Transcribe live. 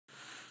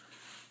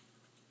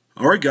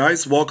All right,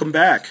 guys, welcome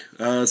back.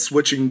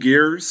 Switching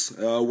gears,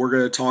 we're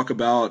going to talk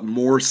about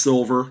more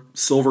silver.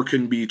 Silver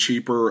can be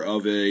cheaper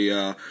of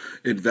a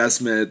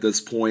investment at this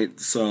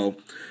point, so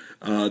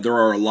there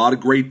are a lot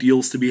of great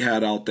deals to be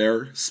had out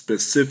there,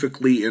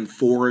 specifically in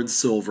foreign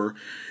silver.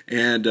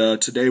 And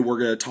today we're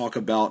going to talk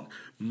about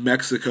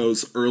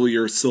Mexico's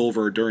earlier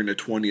silver during the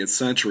 20th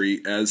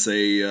century as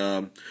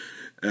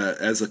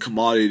a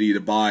commodity to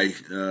buy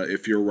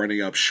if you're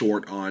running up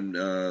short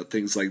on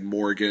things like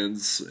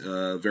Morgans,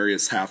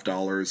 various half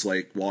dollars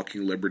like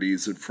Walking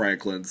Liberties and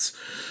Franklin's.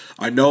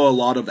 I know a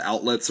lot of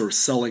outlets are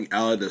selling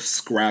out of the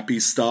scrappy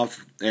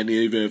stuff, and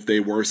even if they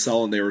were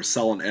selling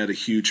at a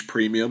huge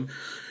premium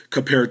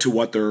compared to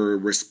what their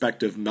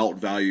respective melt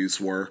values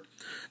were.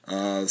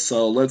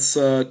 So let's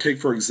take,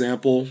 for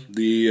example,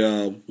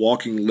 the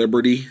Walking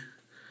Liberty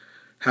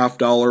half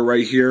dollar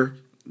right here,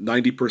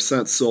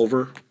 90%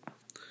 silver.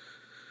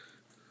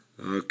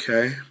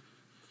 Okay.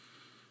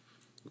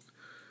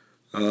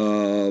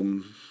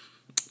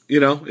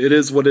 It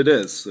is what it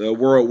is.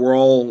 We're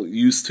all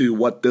used to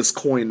what this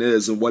coin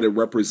is and what it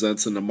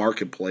represents in the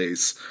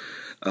marketplace.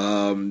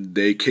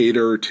 They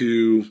cater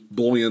to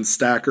bullion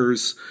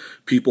stackers,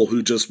 people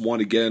who just want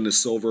to get into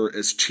silver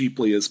as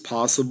cheaply as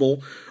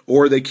possible,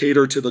 or they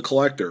cater to the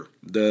collector,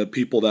 the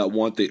people that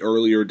want the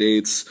earlier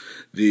dates,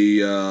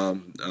 the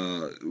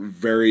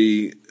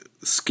very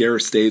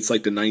scarce dates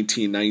like the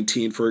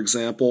 1919, for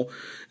example,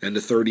 and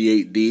the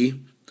 38D.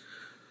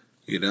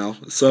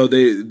 So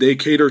they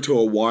cater to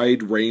a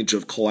wide range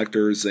of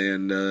collectors,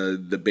 and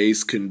the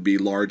base can be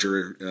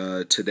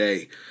larger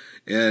today.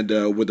 And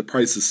with the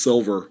price of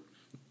silver,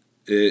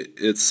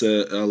 it's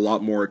a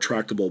lot more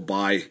attractable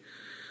buy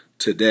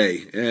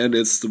today, and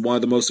it's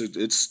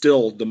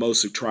still the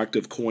most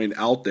attractive coin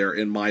out there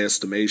in my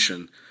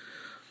estimation.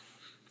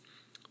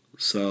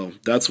 So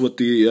that's what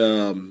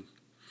the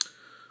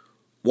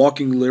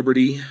Walking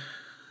Liberty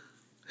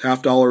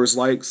half dollar is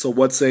like. So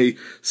what's a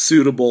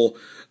suitable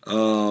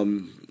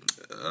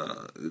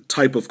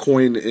type of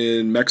coin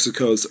in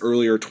Mexico's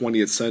earlier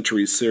 20th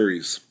century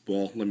series?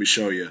 Well, let me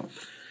show you.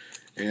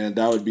 And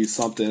that would be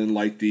something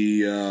like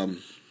the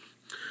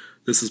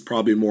this is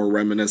probably more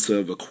reminiscent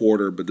of a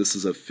quarter, but this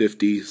is a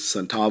 50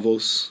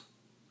 centavos.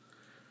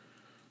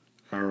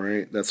 All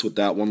right, that's what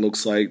that one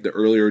looks like. The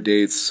earlier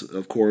dates,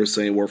 of course,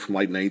 anywhere from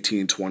like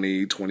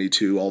 1920,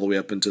 22, all the way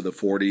up into the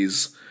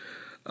 40s.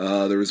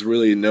 There was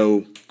really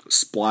no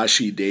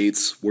splashy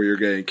dates where you're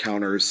going to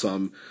encounter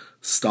some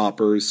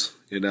stoppers,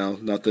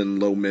 nothing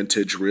low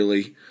mintage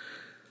really.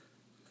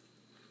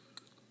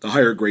 The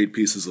higher grade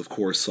pieces, of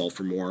course, sell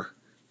for more.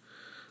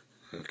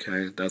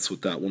 Okay, that's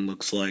what that one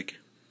looks like.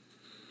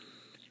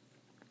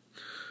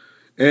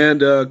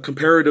 And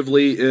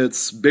comparatively,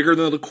 it's bigger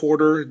than the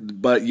quarter,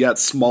 but yet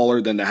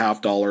smaller than the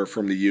half dollar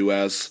from the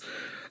U.S.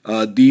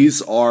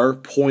 These are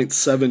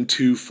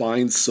 0.72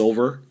 fine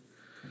silver.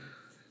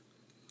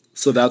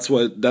 So that's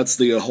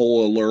the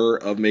whole allure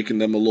of making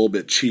them a little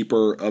bit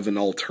cheaper of an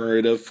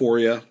alternative for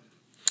you.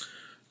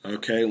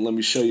 Okay, let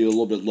me show you a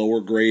little bit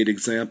lower grade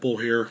example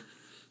here.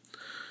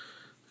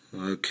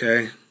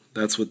 Okay,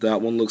 that's what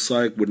that one looks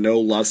like with no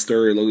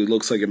luster. It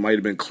looks like it might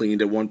have been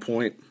cleaned at one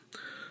point.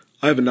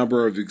 I have a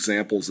number of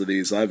examples of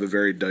these. I have a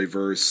very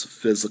diverse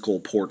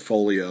physical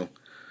portfolio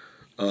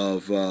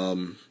of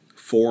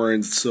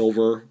foreign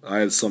silver. I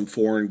have some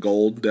foreign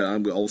gold that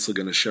I'm also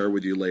going to share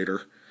with you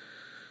later.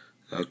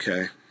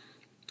 Okay.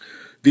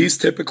 These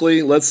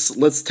typically, let's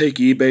take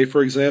eBay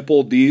for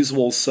example. These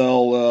will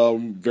sell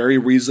very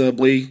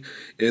reasonably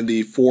in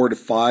the $4 to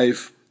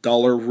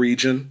 $5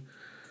 region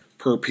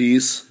per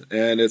piece,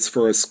 and it's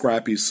for a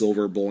scrappy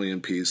silver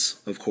bullion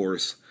piece, of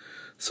course.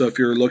 So if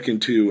you're looking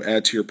to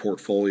add to your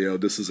portfolio,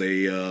 this is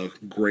a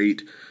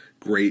great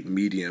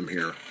medium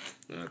here.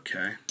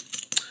 Okay.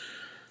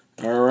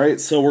 All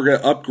right, so we're going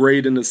to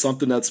upgrade into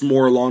something that's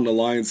more along the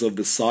lines of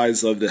the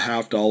size of the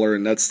half dollar,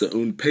 and that's the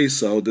un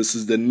peso. This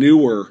is the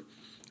newer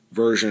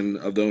version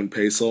of the un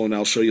peso, and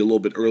I'll show you a little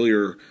bit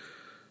earlier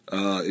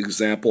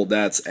example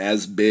that's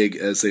as big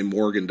as a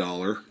Morgan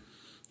dollar.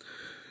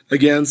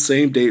 Again,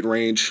 same date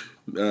range.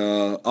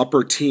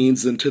 Upper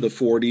teens into the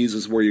 40s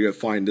is where you're going to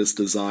find this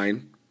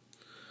design.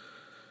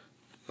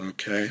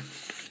 Okay,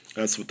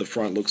 that's what the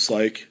front looks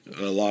like.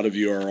 A lot of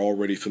you are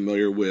already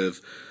familiar with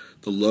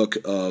the look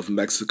of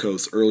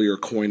Mexico's earlier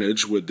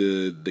coinage with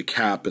the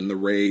cap and the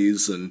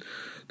rays and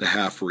the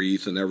half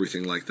wreath and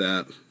everything like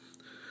that.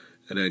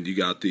 And then you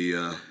got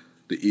the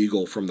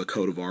eagle from the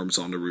coat of arms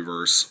on the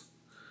reverse.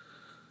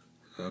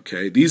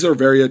 Okay, these are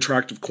very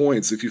attractive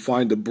coins. If you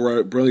find the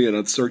brilliant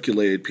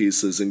uncirculated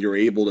pieces and you're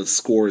able to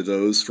score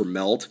those for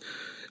melt,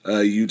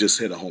 you just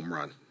hit a home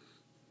run.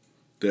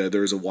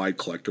 There's a wide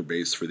collector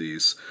base for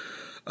these.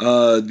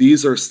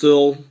 These are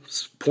still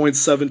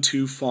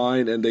 0.72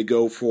 fine, and they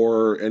go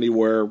for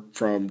anywhere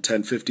from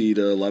 $10.50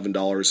 to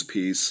 $11 a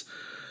piece.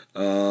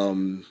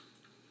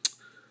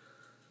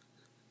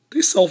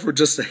 They sell for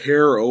just a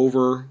hair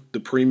over the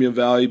premium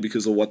value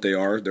because of what they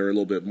are. They're a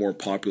little bit more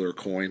popular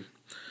coin.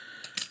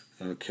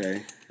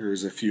 Okay,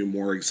 here's a few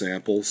more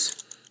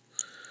examples.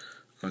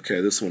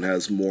 Okay, this one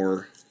has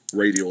more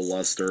radial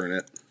luster in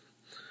it.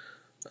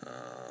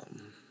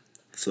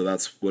 So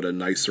that's what a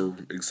nicer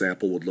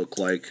example would look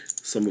like.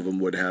 Some of them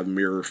would have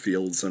mirror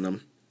fields in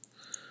them.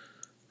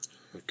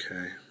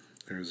 Okay,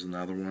 there's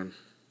another one.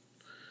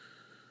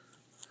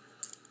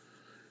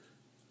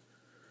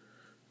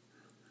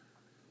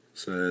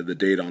 So the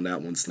date on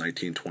that one's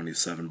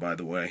 1927, by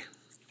the way.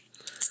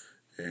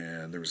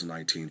 And there was a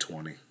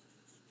 1920.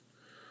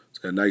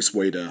 It's a nice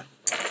way to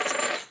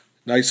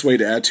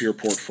add to your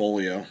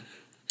portfolio.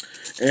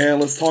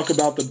 And let's talk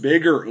about the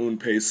bigger un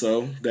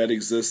peso that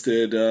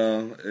existed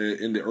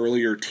in the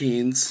earlier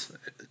teens.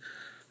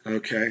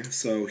 Okay,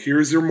 so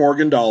here's your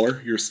Morgan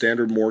dollar, your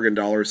standard Morgan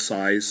dollar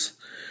size.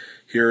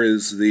 Here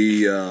is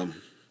the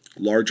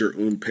larger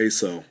un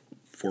peso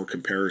for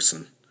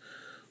comparison.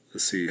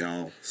 Let's see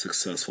how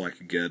successful I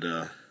could get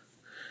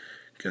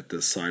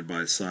this side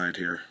by side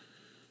here.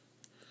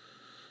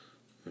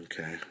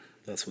 Okay,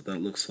 that's what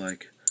that looks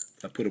like.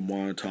 I put them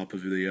one on top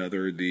of the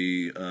other.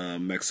 The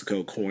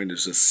Mexico coin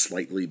is just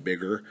slightly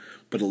bigger,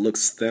 but it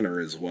looks thinner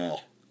as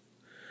well.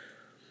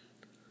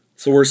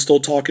 So we're still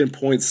talking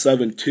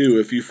 0.72.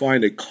 If you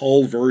find a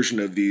cull version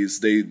of these,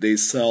 they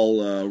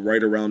sell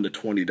right around the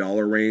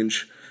 $20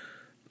 range.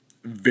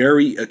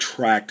 Very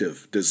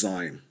attractive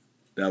design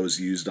that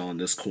was used on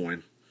this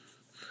coin.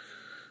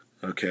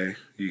 Okay,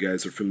 you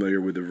guys are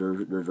familiar with the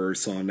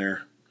reverse on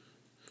there?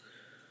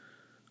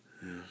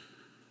 Yeah.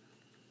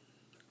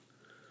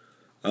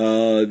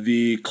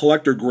 The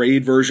collector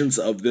grade versions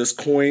of this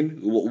coin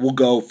will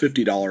go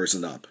 $50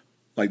 and up.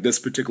 Like this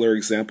particular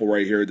example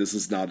right here, this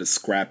is not a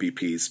scrappy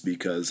piece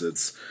because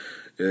it's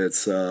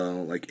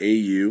like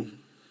AU.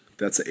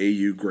 That's an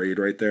AU grade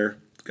right there.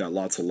 It's got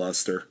lots of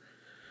luster.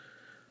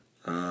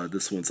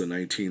 This one's a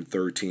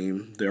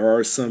 1913. There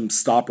are some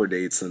stopper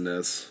dates in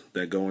this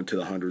that go into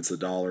the hundreds of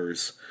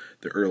dollars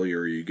the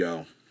earlier you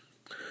go.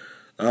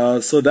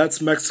 So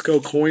that's Mexico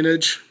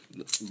coinage.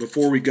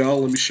 Before we go,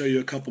 let me show you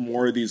a couple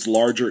more of these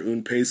larger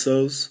un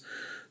pesos.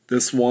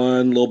 This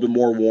one, a little bit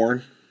more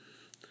worn.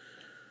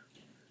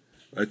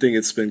 I think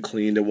it's been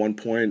cleaned at one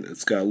point.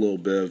 It's got a little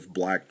bit of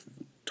black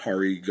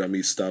tarry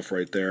gummy stuff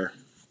right there.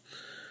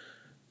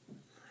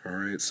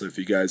 Alright, so if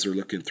you guys are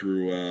looking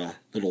through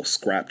little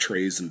scrap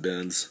trays and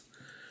bins.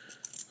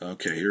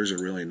 Okay, here's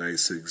a really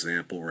nice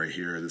example right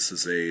here. This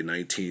is a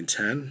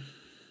 1910.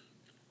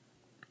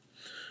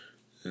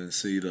 And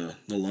see the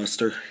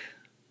luster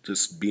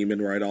just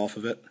beaming right off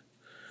of it.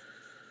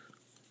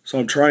 So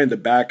I'm trying the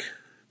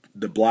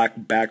black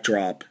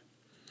backdrop,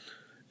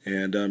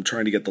 and I'm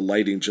trying to get the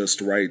lighting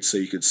just right so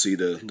you could see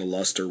the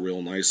luster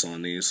real nice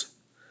on these.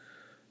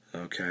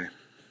 Okay,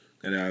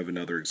 and I have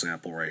another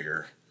example right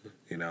here.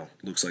 You know,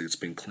 looks like it's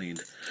been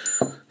cleaned.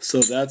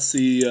 So that's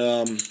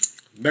the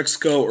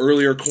Mexico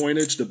earlier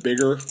coinage, the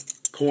bigger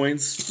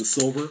coins, the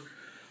silver.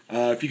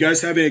 If you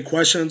guys have any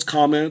questions,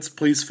 comments,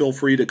 please feel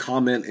free to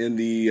comment in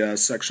the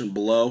section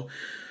below.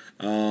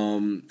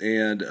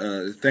 And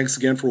thanks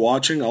again for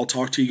watching. I'll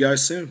talk to you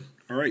guys soon.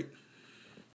 All right.